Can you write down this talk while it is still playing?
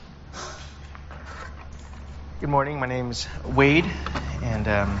Good morning. My name's Wade, and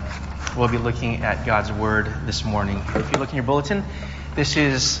we'll be looking at God's Word this morning. If you look in your bulletin, this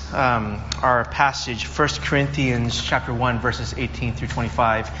is our passage, 1 Corinthians chapter 1, verses 18 through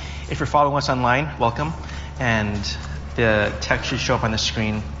 25. If you're following us online, welcome, and the text should show up on the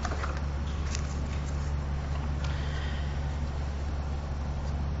screen.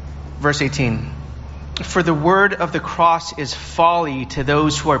 Verse 18, "For the word of the cross is folly to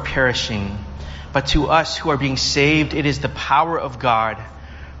those who are perishing, but to us who are being saved, it is the power of God.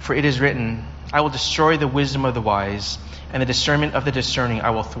 For it is written, I will destroy the wisdom of the wise, and the discernment of the discerning I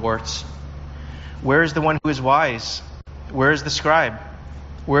will thwart. Where is the one who is wise? Where is the scribe?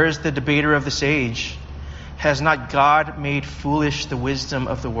 Where is the debater of this age? Has not God made foolish the wisdom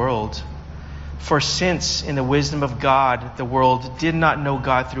of the world? For since in the wisdom of God the world did not know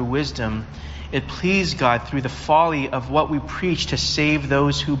God through wisdom, it pleased God through the folly of what we preach to save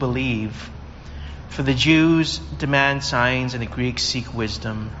those who believe. For the Jews demand signs and the Greeks seek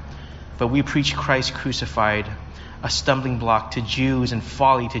wisdom. But we preach Christ crucified, a stumbling block to Jews and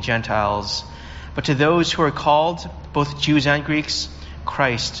folly to Gentiles. But to those who are called, both Jews and Greeks,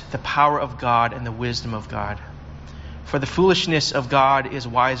 Christ, the power of God and the wisdom of God. For the foolishness of God is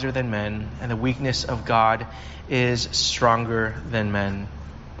wiser than men, and the weakness of God is stronger than men."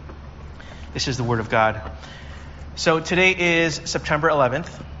 This is the Word of God. So today is September 11th,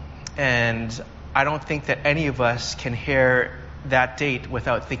 and I don't think that any of us can hear that date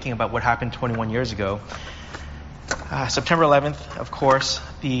without thinking about what happened 21 years ago. September 11th, of course,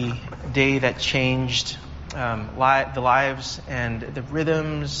 the day that changed the lives and the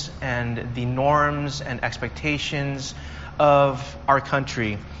rhythms and the norms and expectations of our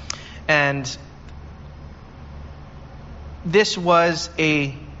country. And this was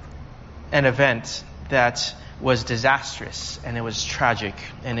an event that was disastrous, and it was tragic,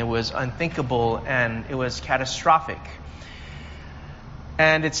 and it was unthinkable, and it was catastrophic.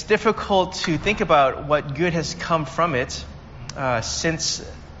 And it's difficult to think about what good has come from it since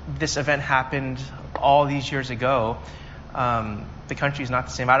this event happened all these years ago. The country is not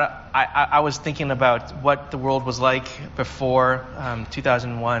the same. I was thinking about what the world was like before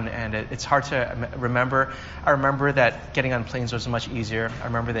 2001, and it's hard to remember. I remember that getting on planes was much easier. I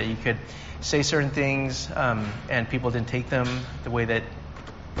remember that you could say certain things, and people didn't take them the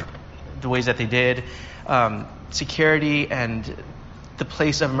ways that they did. Security and the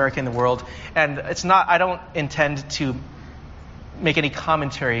place of America in the world. And I don't intend to make any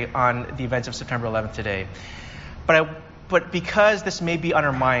commentary on the events of September 11th today. But because this may be on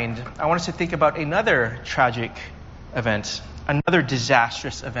our mind, I want us to think about another tragic event, another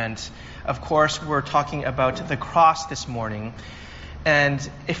disastrous event. Of course, we're talking about the cross this morning. And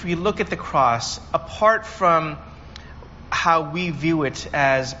if we look at the cross, apart from how we view it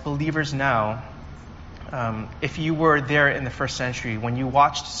as believers now, if you were there in the first century, when you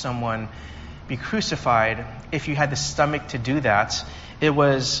watched someone be crucified, if you had the stomach to do that, it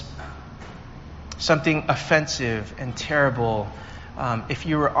was something offensive and terrible. If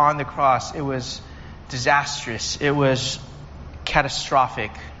you were on the cross, it was disastrous. It was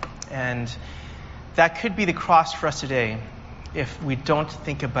catastrophic. And that could be the cross for us today if we don't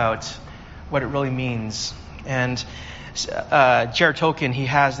think about what it really means. And Jared Tolkien, he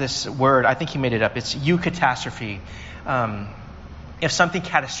has this word, I think he made it up, it's eucatastrophe. If something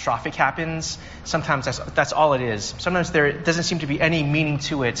catastrophic happens, sometimes that's all it is. Sometimes there doesn't seem to be any meaning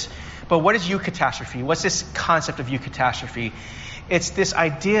to it. But what is eucatastrophe? What's this concept of eucatastrophe? It's this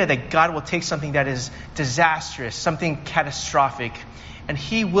idea that God will take something that is disastrous, something catastrophic, and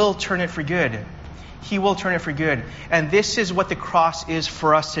He will turn it for good. He will turn it for good. And this is what the cross is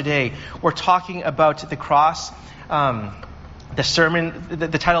for us today. We're talking about the cross. The sermon,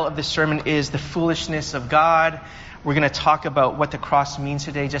 the title of this sermon is The Foolishness of God. We're going to talk about what the cross means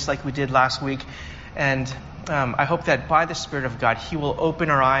today, just like we did last week. And I hope that by the Spirit of God, He will open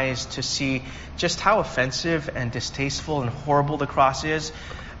our eyes to see just how offensive and distasteful and horrible the cross is.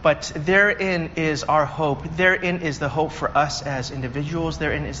 But therein is our hope. Therein is the hope for us as individuals.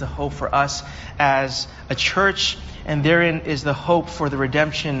 Therein is the hope for us as a church. And therein is the hope for the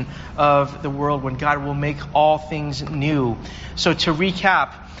redemption of the world when God will make all things new. So to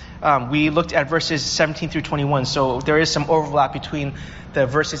recap, we looked at verses 17 through 21. So there is some overlap between the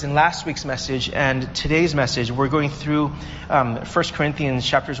verses in last week's message and today's message. We're going through 1 Corinthians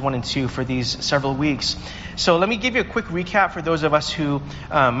chapters 1 and 2 for these several weeks. So let me give you a quick recap for those of us who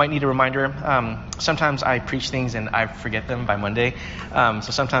might need a reminder. Sometimes I preach things and I forget them by Monday.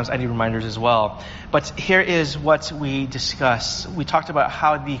 So sometimes I need reminders as well. But here is what we discussed. We talked about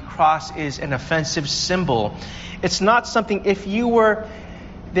how the cross is an offensive symbol. It's not something, if you were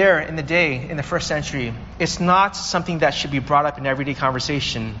there in the day, in the first century, it's not something that should be brought up in everyday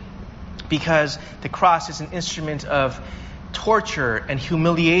conversation, because the cross is an instrument of torture and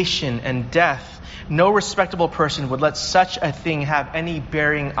humiliation and death. No respectable person would let such a thing have any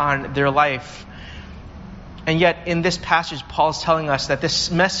bearing on their life. And yet, in this passage, Paul's telling us that this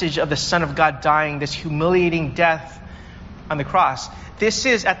message of the Son of God dying, this humiliating death on the cross, this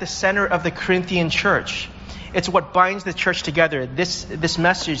is at the center of the Corinthian church. It's what binds the church together. This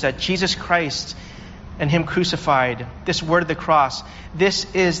message that Jesus Christ and Him crucified, this word of the cross, this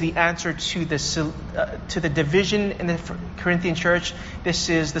is the answer to the division in the Corinthian church. This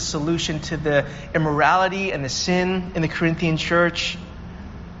is the solution to the immorality and the sin in the Corinthian church.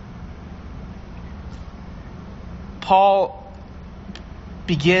 Paul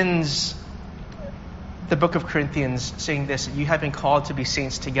begins the book of Corinthians saying this: you have been called to be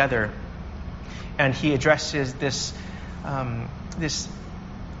saints together. And he addresses this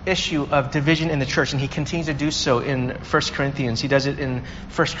issue of division in the church, and he continues to do so in 1 Corinthians. He does it in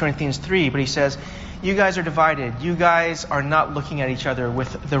 1 Corinthians 3, but he says, you guys are divided. You guys are not looking at each other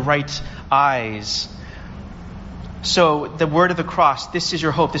with the right eyes. So the word of the cross, this is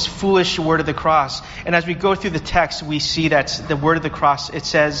your hope, this foolish word of the cross. And as we go through the text, we see that the word of the cross, it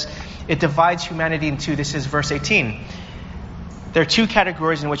says, it divides humanity in two. This is verse 18. There are two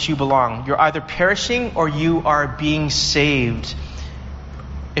categories in which you belong. You're either perishing or you are being saved.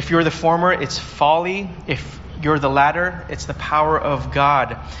 If you're the former, it's folly. If you're the latter, it's the power of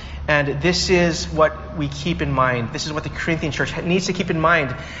God. And this is what we keep in mind. This is what the Corinthian church needs to keep in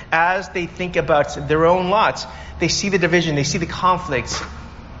mind as they think about their own lot. They see the division, they see the conflict.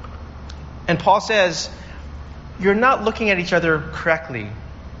 And Paul says, you're not looking at each other correctly,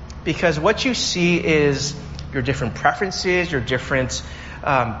 because what you see is your different preferences, your different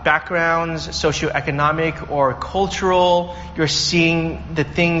backgrounds, socioeconomic or cultural. You're seeing the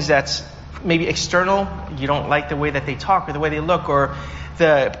things that's maybe external. You don't like the way that they talk or the way they look or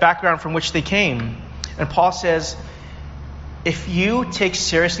the background from which they came. And Paul says, if you take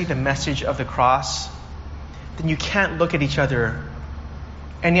seriously the message of the cross, then you can't look at each other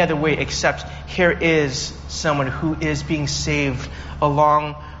any other way except here is someone who is being saved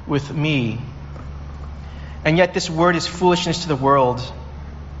along with me. And yet this word is foolishness to the world.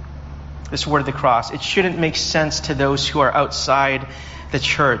 This word of the cross. It shouldn't make sense to those who are outside the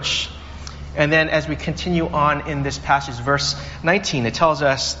church. And then as we continue on in this passage, verse 19, it tells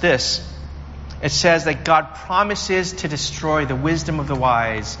us this. It says that God promises to destroy the wisdom of the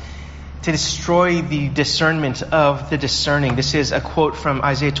wise, to destroy the discernment of the discerning. This is a quote from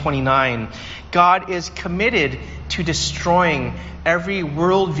Isaiah 29. God is committed to destroying every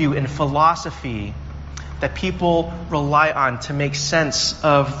worldview and philosophy that people rely on to make sense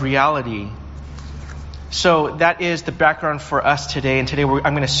of reality. So that is the background for us today. And today I'm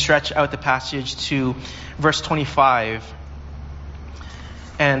going to stretch out the passage to verse 25.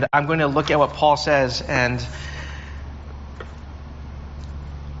 And I'm going to look at what Paul says and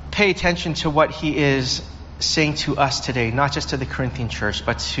pay attention to what he is saying to us today, not just to the Corinthian church,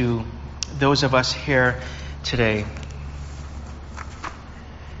 but to those of us here today.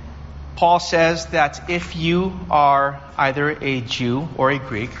 Paul says that if you are either a Jew or a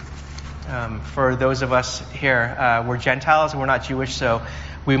Greek, for those of us here, we're Gentiles and we're not Jewish, so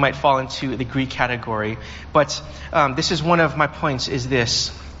we might fall into the Greek category. But this is one of my points, is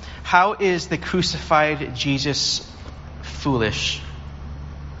this. How is the crucified Jesus foolish?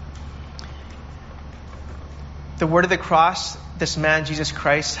 The word of the cross, this man, Jesus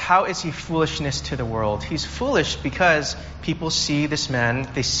Christ, how is he foolishness to the world? He's foolish because people see this man,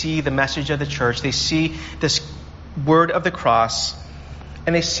 they see the message of the church, they see this word of the cross,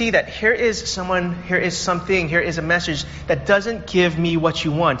 and they see that here is someone, here is something, here is a message that doesn't give me what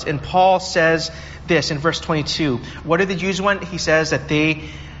you want. And Paul says this in verse 22. What do the Jews want? He says that they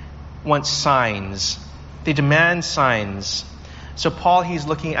want signs. They demand signs. So Paul, he's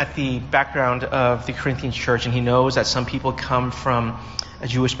looking at the background of the Corinthian church, and he knows that some people come from a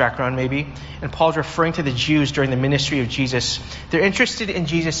Jewish background maybe. And Paul's referring to the Jews during the ministry of Jesus. They're interested in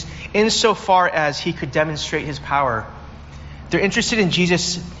Jesus insofar as he could demonstrate his power. They're interested in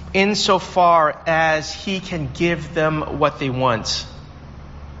Jesus insofar as he can give them what they want.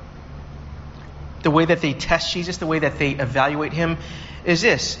 The way that they test Jesus, the way that they evaluate him is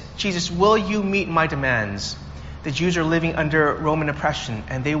this. Jesus, will you meet my demands? The Jews are living under Roman oppression,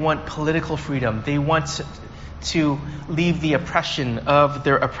 and they want political freedom. They want to leave the oppression of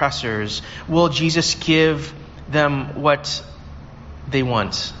their oppressors. Will Jesus give them what they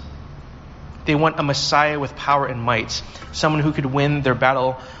want? They want a Messiah with power and might, someone who could win their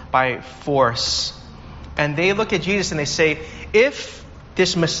battle by force. And they look at Jesus and they say, if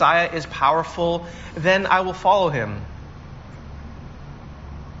this Messiah is powerful, then I will follow him.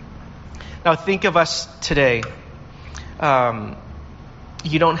 Now think of us today.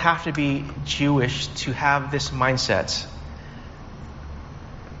 You don't have to be Jewish to have this mindset.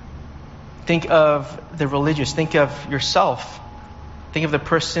 Think of the religious. Think of yourself. Think of the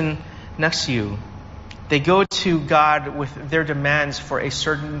person next to you. They go to God with their demands for a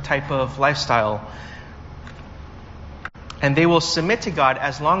certain type of lifestyle. And they will submit to God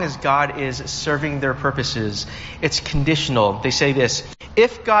as long as God is serving their purposes. It's conditional. They say this: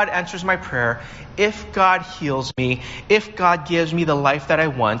 if God answers my prayer, if God heals me, if God gives me the life that I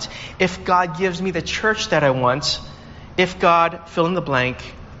want, if God gives me the church that I want, if God, fill in the blank,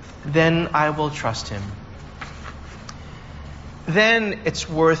 then I will trust him. Then it's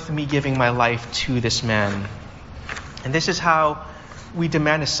worth me giving my life to this man. And this is how we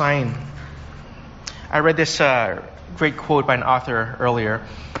demand a sign. I read this great quote by an author earlier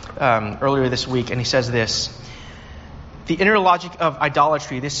this week, and he says this: the inner logic of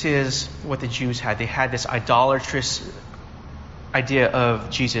idolatry, this is what the Jews had. They had this idolatrous idea of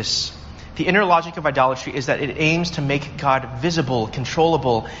Jesus. The inner logic of idolatry is that it aims to make God visible,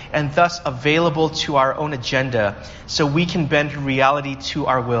 controllable, and thus available to our own agenda, so we can bend reality to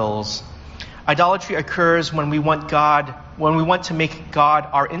our wills. Idolatry occurs when we want to make God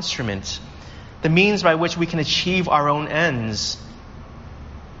our instrument, the means by which we can achieve our own ends.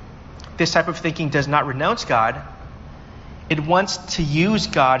 This type of thinking does not renounce God. It wants to use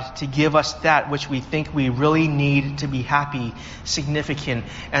God to give us that which we think we really need to be happy, significant,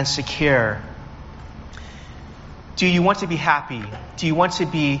 and secure. Do you want to be happy? Do you want to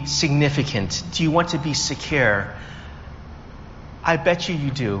be significant? Do you want to be secure? I bet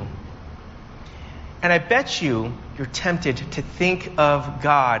you do. And I bet you're tempted to think of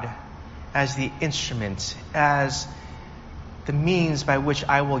God as the instrument, as the means by which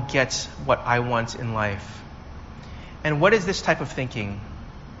I will get what I want in life. And what is this type of thinking?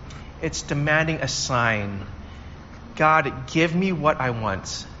 It's demanding a sign. God, give me what I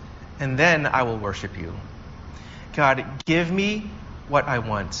want, and then I will worship you. God, give me what I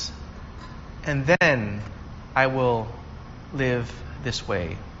want, and then I will live this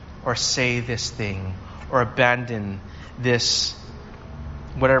way, or say this thing, or abandon this,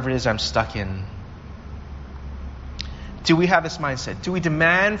 whatever it is I'm stuck in. Do we have this mindset? Do we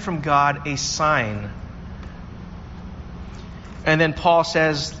demand from God a sign? And then Paul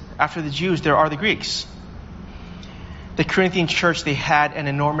says, after the Jews, there are the Greeks. The Corinthian church, they had an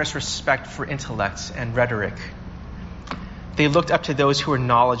enormous respect for intellect and rhetoric. They looked up to those who were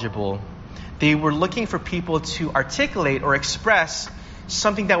knowledgeable. They were looking for people to articulate or express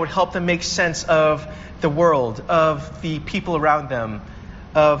something that would help them make sense of the world, of the people around them,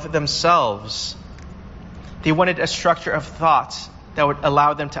 of themselves. They wanted a structure of thought that would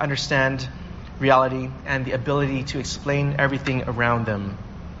allow them to understand reality and the ability to explain everything around them.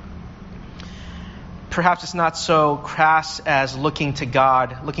 Perhaps it's not so crass as looking to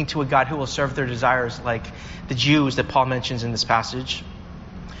a God who will serve their desires like the Jews that Paul mentions in this passage.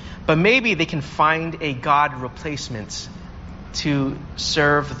 But maybe they can find a God replacement to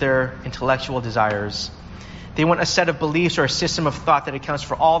serve their intellectual desires. They want a set of beliefs or a system of thought that accounts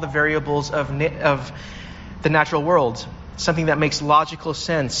for all the variables of the natural world. Something that makes logical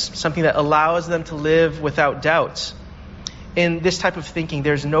sense, something that allows them to live without doubt. In this type of thinking,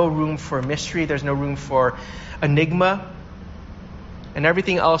 there's no room for mystery, there's no room for enigma, and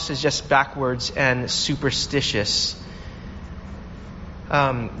everything else is just backwards and superstitious.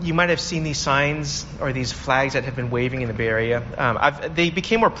 You might have seen these signs or these flags that have been waving in the Bay Area. They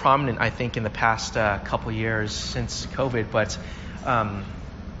became more prominent, I think, in the past couple years since COVID, but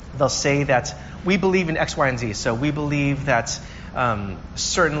they'll say that we believe in X, Y, and Z. So we believe that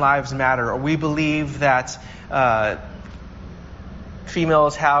certain lives matter, or we believe that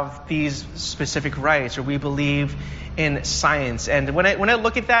females have these specific rights, or we believe in science. And when I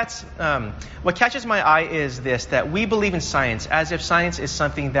look at that, what catches my eye is this: that we believe in science as if science is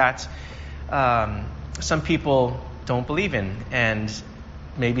something that some people don't believe in, and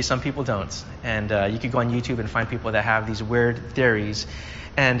maybe some people don't. And you could go on YouTube and find people that have these weird theories,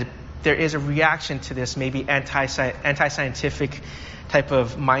 and there is a reaction to this, maybe anti-scientific type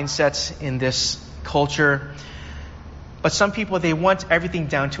of mindsets in this culture. But some people, they want everything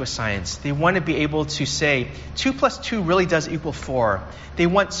down to a science. They want to be able to say 2 + 2 really does equal 4. They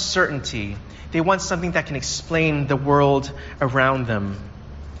want certainty. They want something that can explain the world around them.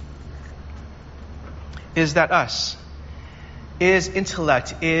 Is that us? Is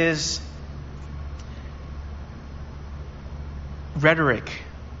intellect, is rhetoric,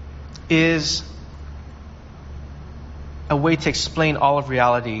 is a way to explain all of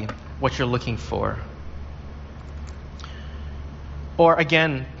reality, what you're looking for. Or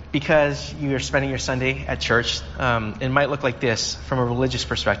again, because you're spending your Sunday at church, it might look like this from a religious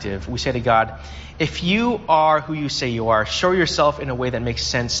perspective. We say to God, if you are who you say you are, show yourself in a way that makes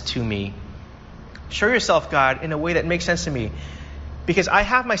sense to me. Show yourself, God, in a way that makes sense to me. Because I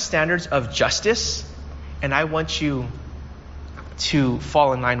have my standards of justice, and I want you to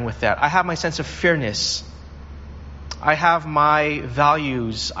fall in line with that. I have my sense of fairness. I have my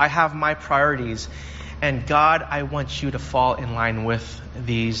values. I have my priorities. And God, I want you to fall in line with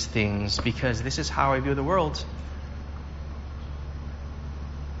these things, because this is how I view the world.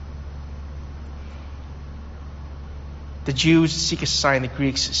 The Jews seek a sign, the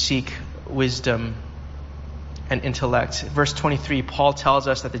Greeks seek wisdom and intellect. Verse 23, Paul tells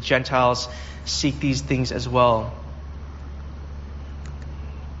us that the Gentiles seek these things as well.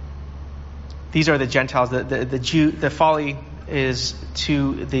 These are the Gentiles. The folly is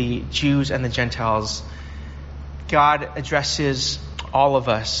to the Jews and the Gentiles. God addresses all of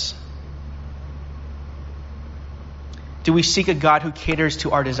us. Do we seek a God who caters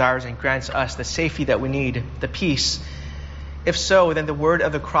to our desires and grants us the safety that we need, the peace? If so, then the word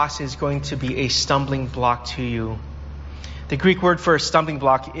of the cross is going to be a stumbling block to you. The Greek word for stumbling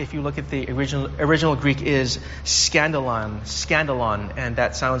block, if you look at the original Greek, is scandalon, and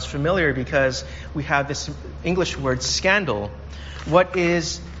that sounds familiar because we have this English word scandal. What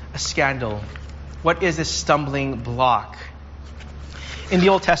is a scandal? What is this stumbling block? In the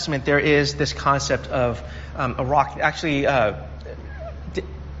Old Testament, there is this concept of a rock. Actually,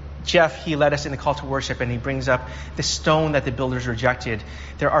 Jeff, he led us in the call to worship, and he brings up the stone that the builders rejected.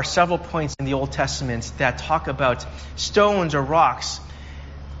 There are several points in the Old Testament that talk about stones or rocks.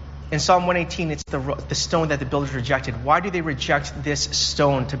 In Psalm 118, it's the stone that the builders rejected. Why do they reject this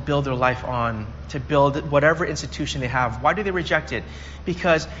stone to build their life on, to build whatever institution they have? Why do they reject it?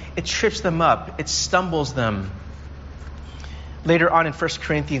 Because it trips them up. It stumbles them. Later on in 1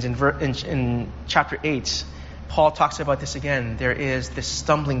 Corinthians, in chapter 8, Paul talks about this again. There is this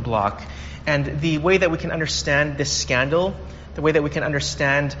stumbling block. And the way that we can understand this scandal, the way that we can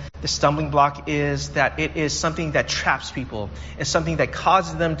understand the stumbling block, is that it is something that traps people. It's something that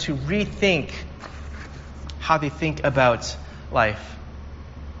causes them to rethink how they think about life.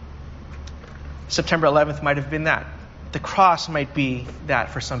 September 11th might have been that. The cross might be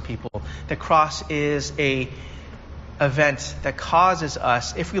that for some people. The cross is a event that causes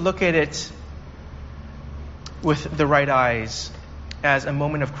us, if we look at it with the right eyes, as a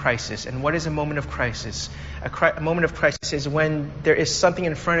moment of crisis. And what is a moment of crisis? A moment of crisis is when there is something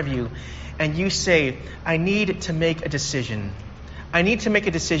in front of you and you say, I need to make a decision. I need to make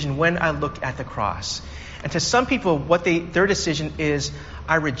a decision when I look at the cross. And to some people, their decision is,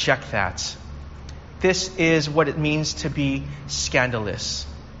 I reject that. This is what it means to be scandalous.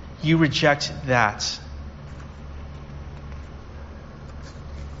 You reject that.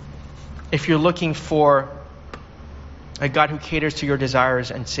 If you're looking for a God who caters to your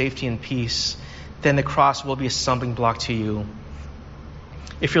desires and safety and peace, then the cross will be a stumbling block to you.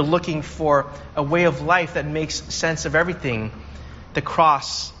 If you're looking for a way of life that makes sense of everything, the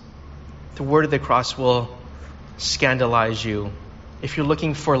cross, the word of the cross, will scandalize you. If you're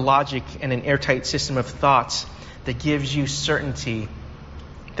looking for logic and an airtight system of thoughts that gives you certainty,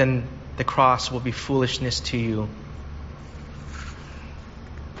 then the cross will be foolishness to you.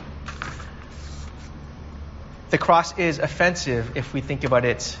 The cross is offensive if we think about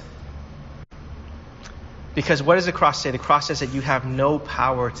it. Because what does the cross say? The cross says that you have no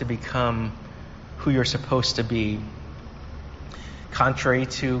power to become who you're supposed to be. Contrary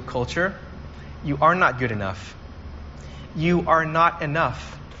to culture, you are not good enough. You are not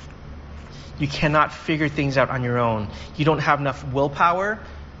enough. You cannot figure things out on your own. You don't have enough willpower.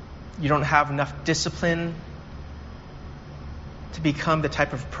 You don't have enough discipline to become the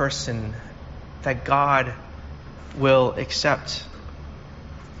type of person that God will accept.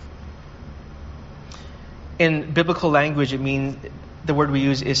 In biblical language, it means the word we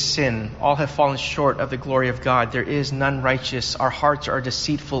use is sin. All have fallen short of the glory of God. There is none righteous. Our hearts are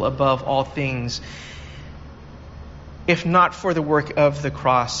deceitful above all things. If not for the work of the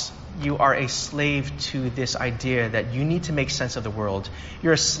cross, you are a slave to this idea that you need to make sense of the world.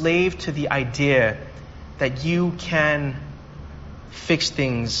 You're a slave to the idea that you can fix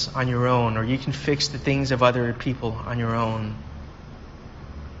things on your own, or you can fix the things of other people on your own.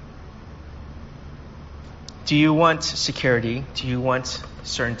 Do you want security? Do you want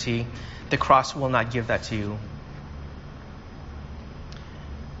certainty? The cross will not give that to you.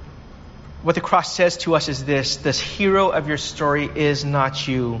 What the cross says to us is this hero of your story is not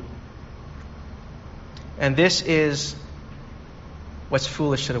you. And this is what's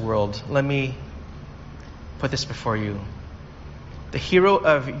foolish to the world. Let me put this before you. The hero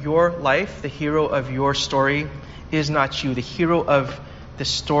of your life, the hero of your story, is not you. The hero of the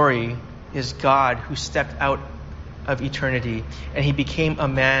story is God, who stepped out of eternity, and he became a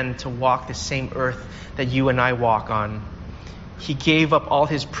man to walk the same earth that you and I walk on. He gave up all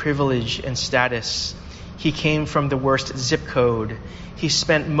his privilege and status. He came from the worst zip code. He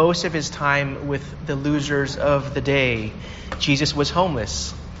spent most of his time with the losers of the day. Jesus was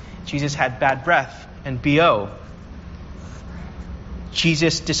homeless. Jesus had bad breath and BO.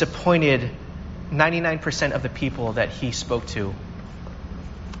 Jesus disappointed 99% of the people that he spoke to.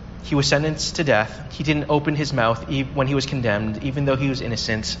 He was sentenced to death. He didn't open his mouth when he was condemned, even though he was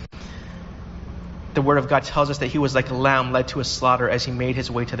innocent. The Word of God tells us that he was like a lamb led to a slaughter as he made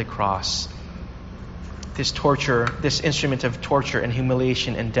his way to the cross. This torture, this instrument of torture and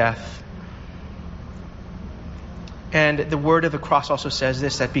humiliation and death. And the word of the cross also says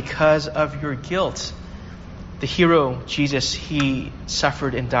this, that because of your guilt, the hero, Jesus, he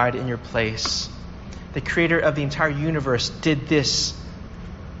suffered and died in your place. The creator of the entire universe did this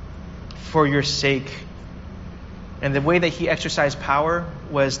for your sake. And the way that he exercised power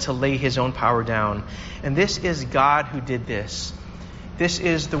was to lay his own power down. And this is God who did this. This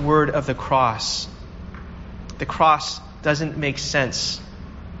is the word of the cross. The cross doesn't make sense.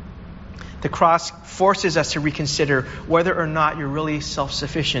 The cross forces us to reconsider whether or not you're really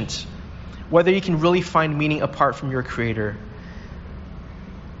self-sufficient, whether you can really find meaning apart from your Creator.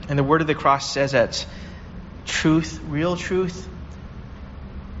 And the word of the cross says that truth, real truth,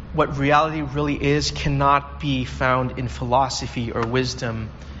 what reality really is, cannot be found in philosophy or wisdom,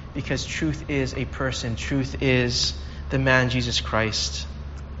 because truth is a person. Truth is the man Jesus Christ.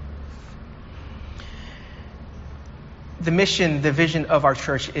 The mission, the vision of our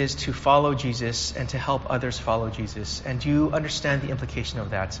church is to follow Jesus and to help others follow Jesus. And do you understand the implication of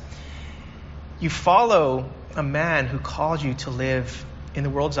that? You follow a man who called you to live, in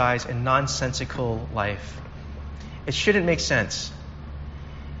the world's eyes, a nonsensical life. It shouldn't make sense.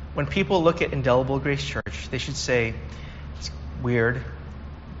 When people look at Indelible Grace Church, they should say, it's weird,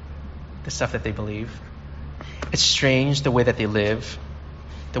 the stuff that they believe. It's strange, the way that they live,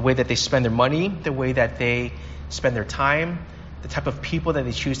 the way that they spend their money, the way that they spend their time, the type of people that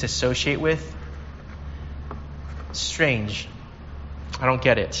they choose to associate with. Strange. I don't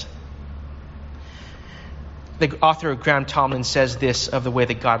get it. The author Graham Tomlin says this of the way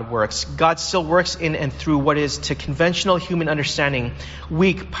that God works. God still works in and through what is to conventional human understanding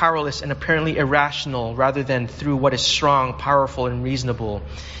weak, powerless, and apparently irrational, rather than through what is strong, powerful, and reasonable.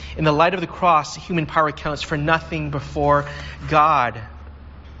 In the light of the cross, human power counts for nothing before God.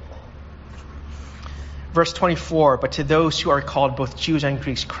 Verse 24, but to those who are called, both Jews and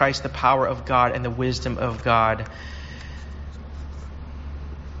Greeks, Christ, the power of God and the wisdom of God.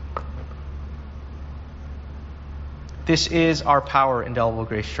 This is our power, Indelible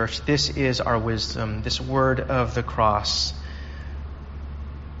Grace Church. This is our wisdom, this word of the cross.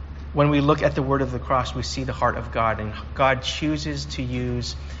 When we look at the word of the cross, we see the heart of God, and God chooses to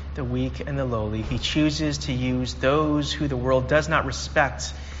use the weak and the lowly. He chooses to use those who the world does not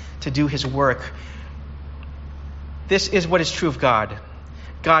respect to do his work. This is what is true of God.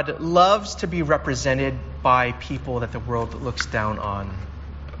 God loves to be represented by people that the world looks down on.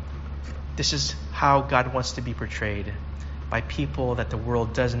 This is how God wants to be portrayed, by people that the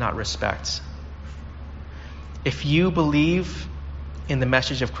world does not respect. If you believe in the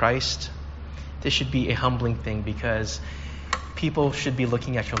message of Christ, this should be a humbling thing, because people should be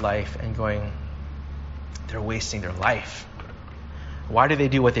looking at your life and going, they're wasting their life. Why do they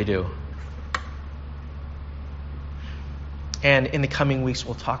do what they do? And in the coming weeks,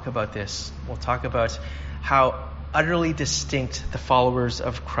 we'll talk about this. We'll talk about how utterly distinct the followers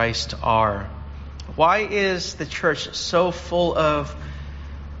of Christ are. Why is the church so full of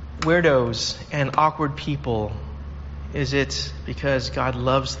weirdos and awkward people? Is it because God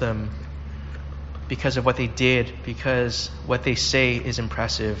loves them? Because of what they did? Because what they say is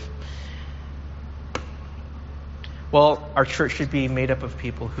impressive? Well, our church should be made up of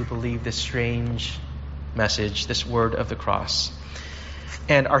people who believe this strange message, this word of the cross.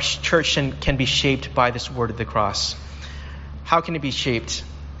 And our church can be shaped by this word of the cross. How can it be shaped?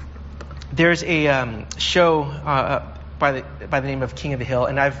 There's a show by the name of King of the Hill,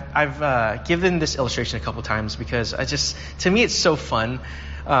 and I've given this illustration a couple times because to me it's so fun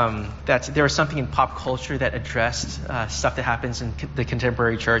that there was something in pop culture that addressed stuff that happens in the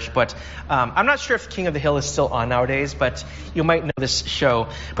contemporary church. But I'm not sure if King of the Hill is still on nowadays, but you might know this show.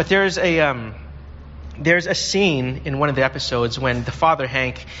 But there's a scene in one of the episodes when the father,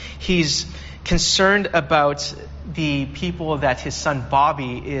 Hank, he's concerned about the people that his son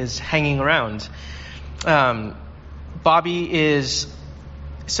Bobby is hanging around. Hank,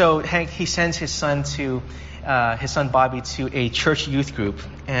 he sends his son Bobby to a church youth group,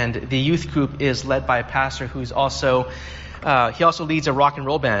 and the youth group is led by a pastor who's also he also leads a rock and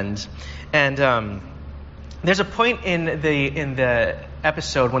roll band. And there's a point in the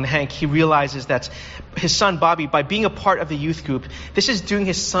episode when Hank, he realizes that his son Bobby, by being a part of the youth group, this is doing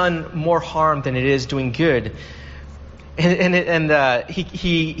his son more harm than it is doing good. And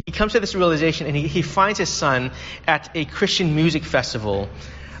he comes to this realization, and he finds his son at a Christian music festival.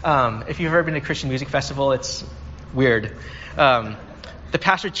 If you've ever been to a Christian music festival, it's weird. The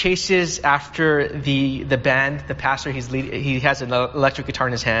pastor chases after the band. The pastor, he has an electric guitar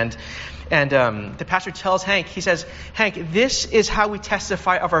in his hand. And the pastor tells Hank, he says, "Hank, this is how we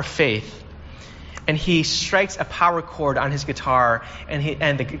testify of our faith." And he strikes a power chord on his guitar,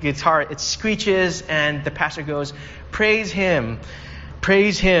 and the guitar, it screeches, and the pastor goes, "Praise him,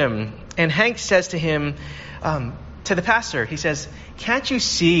 praise him." And Hank says to him, to the pastor, he says, "Can't you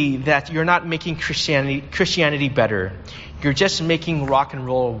see that you're not making Christianity better? You're just making rock and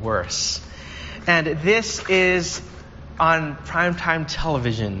roll worse." And this is on primetime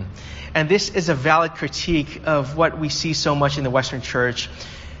television. And this is a valid critique of what we see so much in the Western church.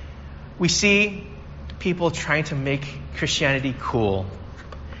 We see people trying to make Christianity cool.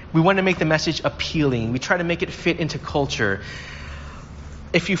 We want to make the message appealing. We try to make it fit into culture.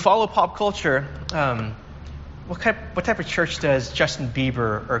 If you follow pop culture, what type of church does Justin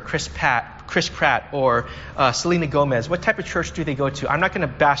Bieber or Chris Pratt or Selena Gomez, what type of church do they go to? I'm not going to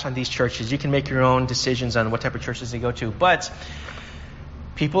bash on these churches. You can make your own decisions on what type of churches they go to. But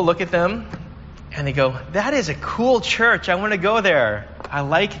people look at them and they go, "That is a cool church. I want to go there. I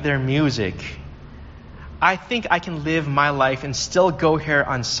like their music. I think I can live my life and still go here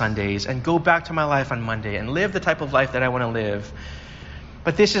on Sundays and go back to my life on Monday and live the type of life that I want to live."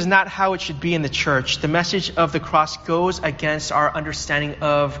 But this is not how it should be in the church. The message of the cross goes against our understanding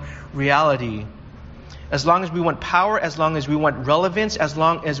of reality. As long as we want power, as long as we want relevance, as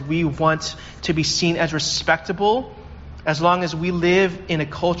long as we want to be seen as respectable, as long as we live in a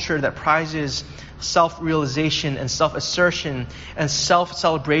culture that prizes self-realization and self-assertion and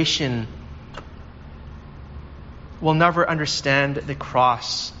self-celebration, we'll never understand the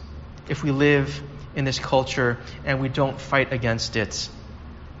cross if we live in this culture and we don't fight against it.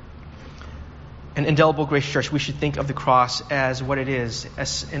 In Indelible Grace Church, we should think of the cross as what it is,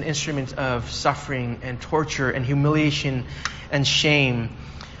 as an instrument of suffering and torture and humiliation and shame.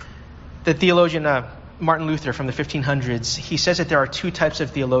 The theologian Martin Luther from the 1500s, he says that there are two types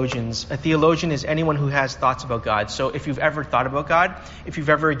of theologians. A theologian is anyone who has thoughts about God. So if you've ever thought about God, if you've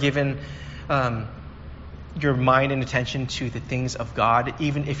ever given your mind and attention to the things of God,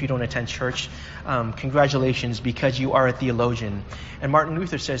 even if you don't attend church, congratulations, because you are a theologian. And Martin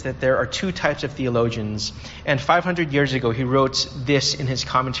Luther says that there are two types of theologians. And 500 years ago, he wrote this in his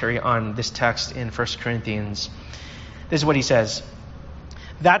commentary on this text in 1 Corinthians. This is what he says.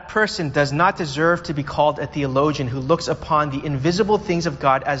 "That person does not deserve to be called a theologian who looks upon the invisible things of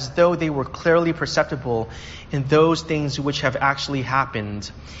God as though they were clearly perceptible in those things which have actually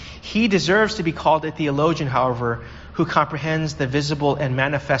happened. He deserves to be called a theologian, however, who comprehends the visible and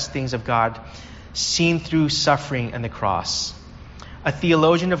manifest things of God seen through suffering and the cross. A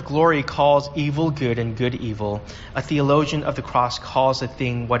theologian of glory calls evil good and good evil. A theologian of the cross calls a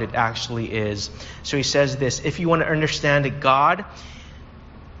thing what it actually is." So he says this: if you want to understand God,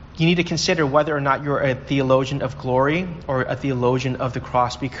 you need to consider whether or not you're a theologian of glory or a theologian of the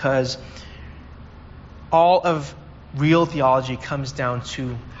cross, because all of real theology comes down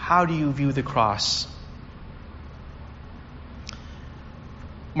to how do you view the cross.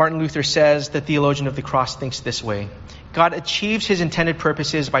 Martin Luther says the theologian of the cross thinks this way: God achieves his intended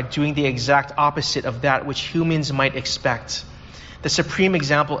purposes by doing the exact opposite of that which humans might expect. The supreme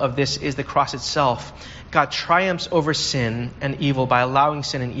example of this is the cross itself. God triumphs over sin and evil by allowing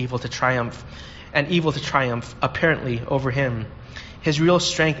sin and evil to triumph, apparently over him. His real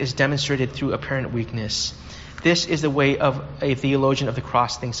strength is demonstrated through apparent weakness. This is the way of a theologian of the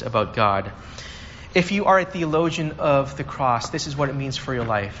cross thinks about God. If you are a theologian of the cross, this is what it means for your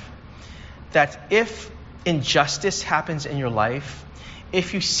life. That if injustice happens in your life,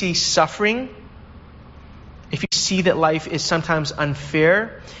 if you see suffering, if you see that life is sometimes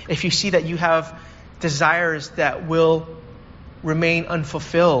unfair, if you see that you have desires that will remain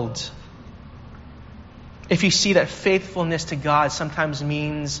unfulfilled, if you see that faithfulness to God sometimes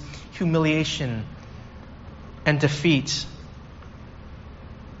means humiliation and defeat,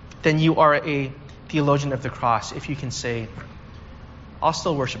 then you are a theologian of the cross. If you can say, I'll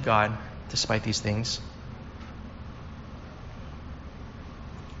still worship God despite these things.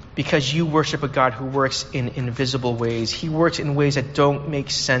 Because you worship a God who works in invisible ways. He works in ways that don't make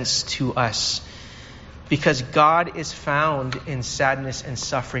sense to us. Because God is found in sadness and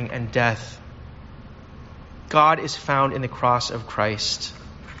suffering and death. God is found in the cross of Christ.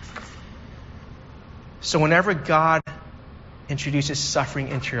 So whenever God introduces suffering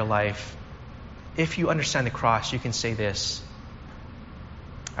into your life, if you understand the cross, you can say this: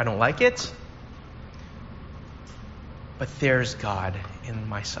 I don't like it, but there's God in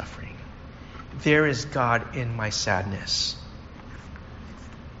my suffering. There is God in my sadness.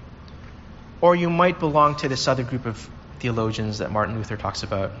 Or you might belong to this other group of theologians that Martin Luther talks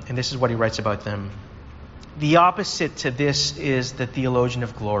about, and this is what he writes about them. The opposite to this is the theologian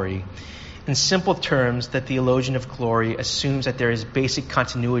of glory. In simple terms, the theologian of glory assumes that there is basic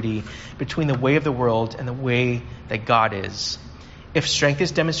continuity between the way of the world and the way that God is. If strength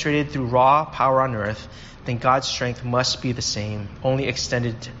is demonstrated through raw power on earth, then God's strength must be the same, only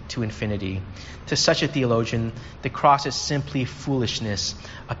extended to infinity. To such a theologian, the cross is simply foolishness,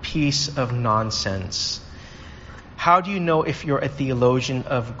 a piece of nonsense. How do you know if you're a theologian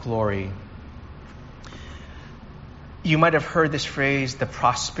of glory? You might have heard this phrase, the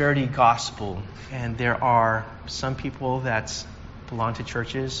prosperity gospel. And there are some people that belong to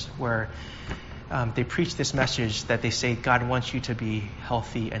churches where they preach this message that they say God wants you to be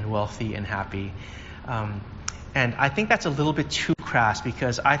healthy and wealthy and happy. And I think that's a little bit too crass,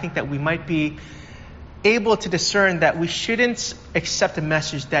 because I think that we might be able to discern that we shouldn't accept a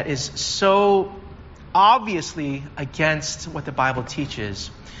message that is so obviously against what the Bible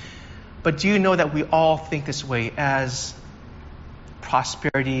teaches. But do you know that we all think this way as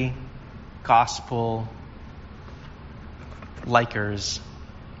prosperity gospel likers?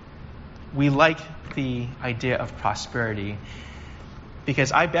 We like the idea of prosperity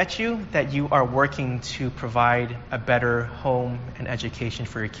because I bet you that you are working to provide a better home and education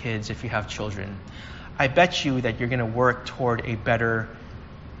for your kids if you have children. I bet you that you're going to work toward a better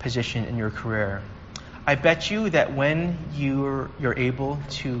position in your career. I bet you that when you're able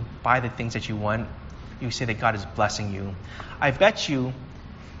to buy the things that you want, you say that God is blessing you. I bet you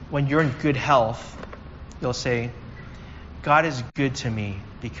when you're in good health, you'll say, God is good to me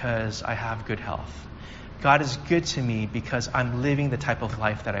because I have good health. God is good to me because I'm living the type of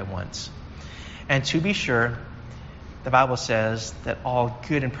life that I want. And to be sure, the Bible says that all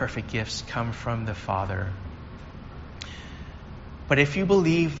good and perfect gifts come from the Father. But if you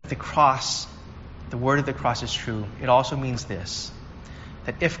believe the cross, the word of the cross is true, it also means this,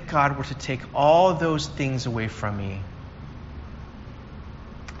 that if God were to take all those things away from me,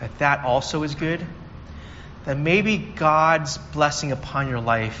 that also is good, that maybe God's blessing upon your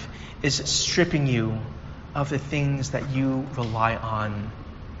life is stripping you of the things that you rely on.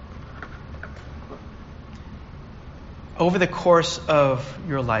 Over the course of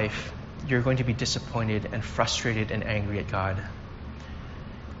your life, you're going to be disappointed and frustrated and angry at God.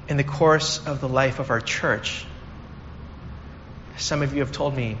 In the course of the life of our church, some of you have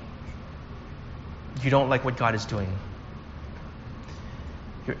told me you don't like what God is doing.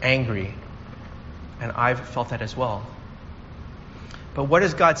 You're angry. And I've felt that as well. But what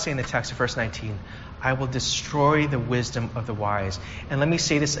does God say in the text of verse 19? I will destroy the wisdom of the wise. And let me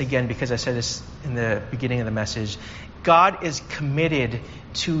say this again because I said this in the beginning of the message. God is committed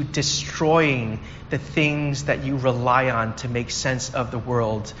to destroying the things that you rely on to make sense of the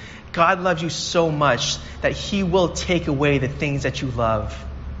world. God loves you so much that He will take away the things that you love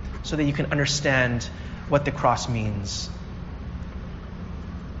so that you can understand what the cross means.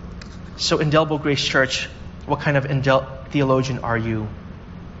 So, Indelible Grace Church, what kind of theologian are you?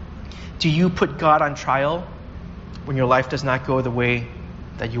 Do you put God on trial when your life does not go the way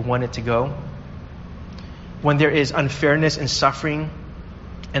that you want it to go? When there is unfairness and suffering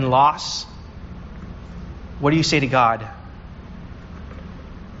and loss, what do you say to God?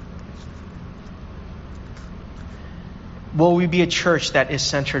 Will we be a church that is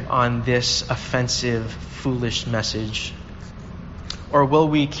centered on this offensive, foolish message? Or will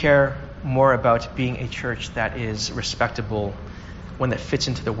we care more about being a church that is respectable, one that fits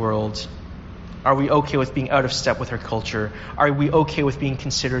into the world? Are we okay with being out of step with our culture? Are we okay with being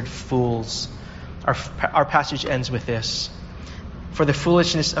considered fools? Our passage ends with this. For the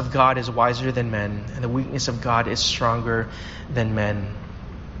foolishness of God is wiser than men, and the weakness of God is stronger than men.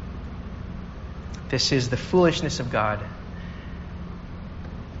 This is the foolishness of God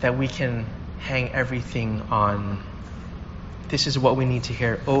that we can hang everything on. This is what we need to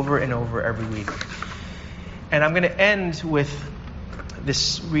hear over and over every week. And I'm going to end with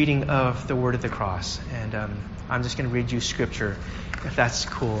this reading of the word of the cross. And I'm just going to read you scripture, if that's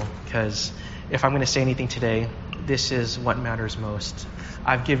cool, because if I'm going to say anything today, this is what matters most.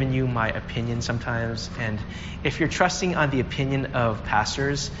 I've given you my opinion sometimes, and if you're trusting on the opinion of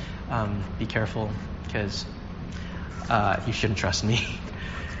pastors, be careful, because you shouldn't trust me.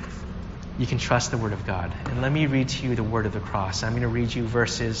 You can trust the Word of God. And let me read to you the Word of the cross. I'm going to read you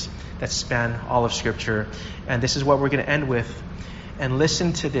verses that span all of Scripture, and this is what we're going to end with. And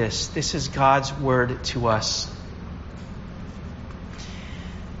listen to this. This is God's Word to us.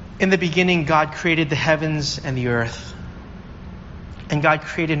 In the beginning, God created the heavens and the earth. And God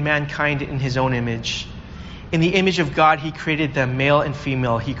created mankind in His own image. In the image of God, He created them, male and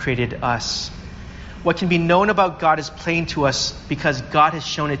female. He created us. What can be known about God is plain to us because God has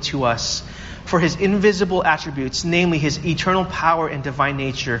shown it to us. For His invisible attributes, namely His eternal power and divine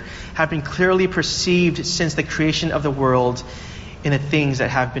nature, have been clearly perceived since the creation of the world in the things that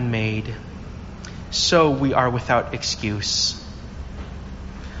have been made. So we are without excuse.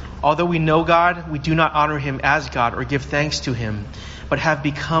 Although we know God, we do not honor Him as God or give thanks to Him, but have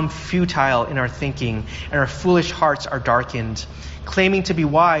become futile in our thinking, and our foolish hearts are darkened. Claiming to be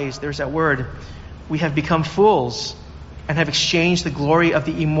wise, there's that word, we have become fools and have exchanged the glory of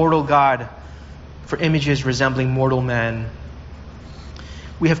the immortal God for images resembling mortal man.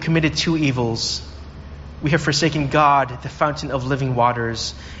 We have committed two evils. We have forsaken God, the fountain of living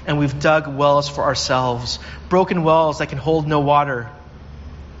waters, and we've dug wells for ourselves, broken wells that can hold no water.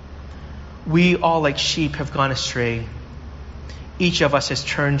 We all like sheep have gone astray. Each of us has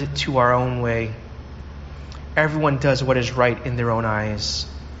turned to our own way. Everyone does what is right in their own eyes.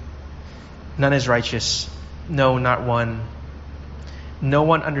 None is righteous. No, not one. No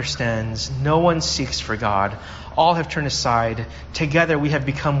one understands. No one seeks for God. All have turned aside. Together we have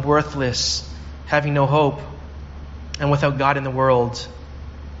become worthless, having no hope, and without God in the world.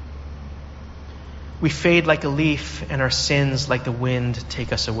 We fade like a leaf, and our sins, like the wind,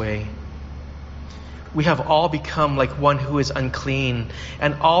 take us away. We have all become like one who is unclean,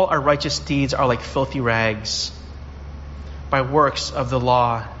 and all our righteous deeds are like filthy rags. By works of the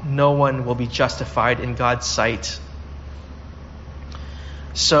law, no one will be justified in God's sight.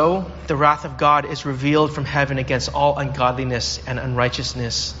 So, the wrath of God is revealed from heaven against all ungodliness and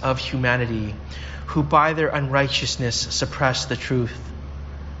unrighteousness of humanity, who by their unrighteousness suppress the truth.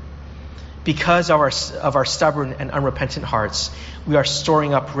 Because of our stubborn and unrepentant hearts, we are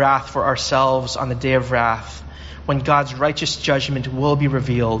storing up wrath for ourselves on the day of wrath, when God's righteous judgment will be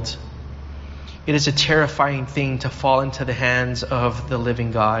revealed. It is a terrifying thing to fall into the hands of the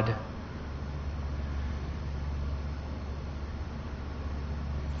living God.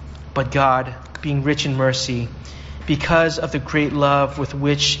 But God, being rich in mercy, because of the great love with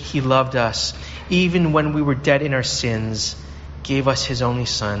which He loved us, even when we were dead in our sins, gave us His only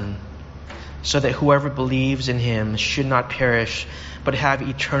Son, so that whoever believes in Him should not perish, but have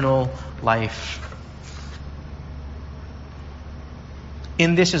eternal life.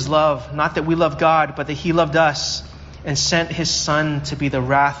 In this is love, not that we love God, but that He loved us and sent His Son to be the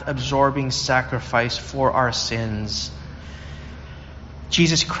wrath-absorbing sacrifice for our sins.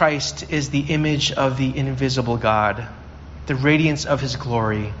 Jesus Christ is the image of the invisible God, the radiance of His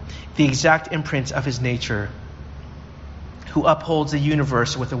glory, the exact imprint of His nature, who upholds the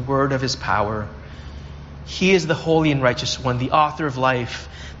universe with the word of His power. He is the holy and righteous one, the author of life,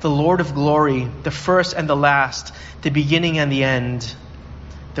 the Lord of glory, the first and the last, the beginning and the end.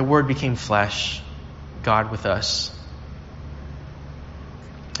 The Word became flesh, God with us.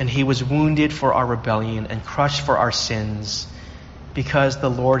 And He was wounded for our rebellion and crushed for our sins, because the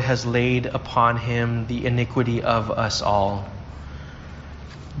Lord has laid upon Him the iniquity of us all.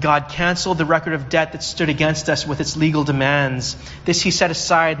 God canceled the record of debt that stood against us with its legal demands. This He set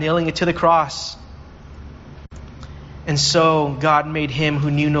aside, nailing it to the cross. And so God made Him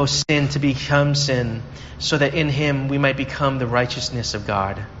who knew no sin to become sin, so that in Him we might become the righteousness of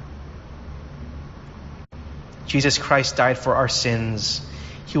God. Jesus Christ died for our sins.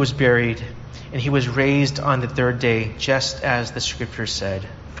 He was buried, and He was raised on the third day, just as the Scripture said.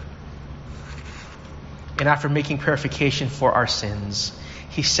 And after making purification for our sins,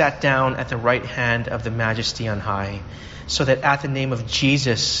 He sat down at the right hand of the Majesty on high, so that at the name of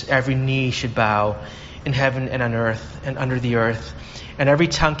Jesus every knee should bow, in heaven and on earth and under the earth, and every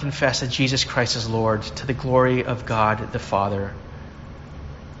tongue confess that Jesus Christ is Lord, to the glory of God the Father.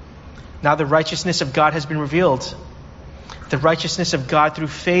 Now the righteousness of God has been revealed, the righteousness of God through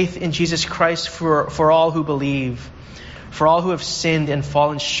faith in Jesus Christ for all who believe, for all who have sinned and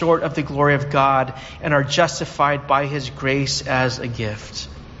fallen short of the glory of God and are justified by His grace as a gift,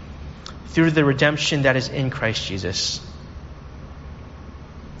 through the redemption that is in Christ Jesus.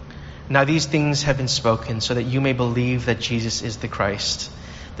 Now these things have been spoken so that you may believe that Jesus is the Christ,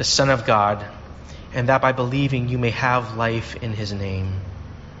 the Son of God, and that by believing you may have life in his name.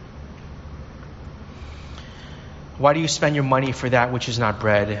 Why do you spend your money for that which is not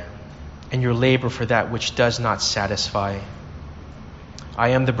bread, and your labor for that which does not satisfy? I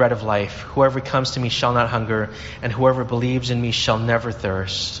am the bread of life. Whoever comes to me shall not hunger, and whoever believes in me shall never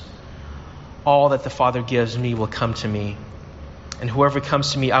thirst. All that the Father gives me will come to me, and whoever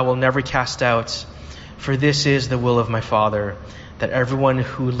comes to me I will never cast out. For this is the will of my Father, that everyone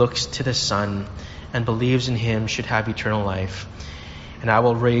who looks to the Son and believes in him should have eternal life, and I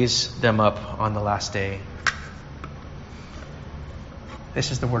will raise them up on the last day.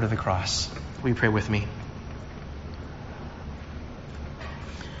 This is the word of the cross. Will you pray with me?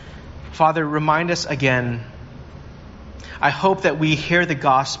 Father, remind us again. I hope that we hear the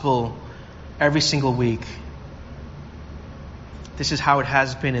gospel every single week. This is how it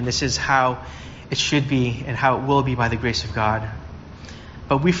has been, and this is how it should be, and how it will be by the grace of God.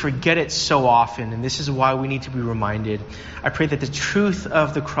 But we forget it so often, and this is why we need to be reminded. I pray that the truth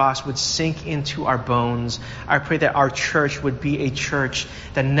of the cross would sink into our bones. I pray that our church would be a church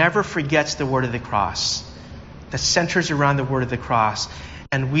that never forgets the word of the cross, that centers around the word of the cross.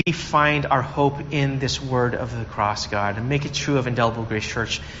 And we find our hope in this word of the cross, God. And make it true of Indelible Grace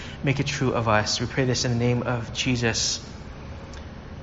Church. Make it true of us. We pray this in the name of Jesus.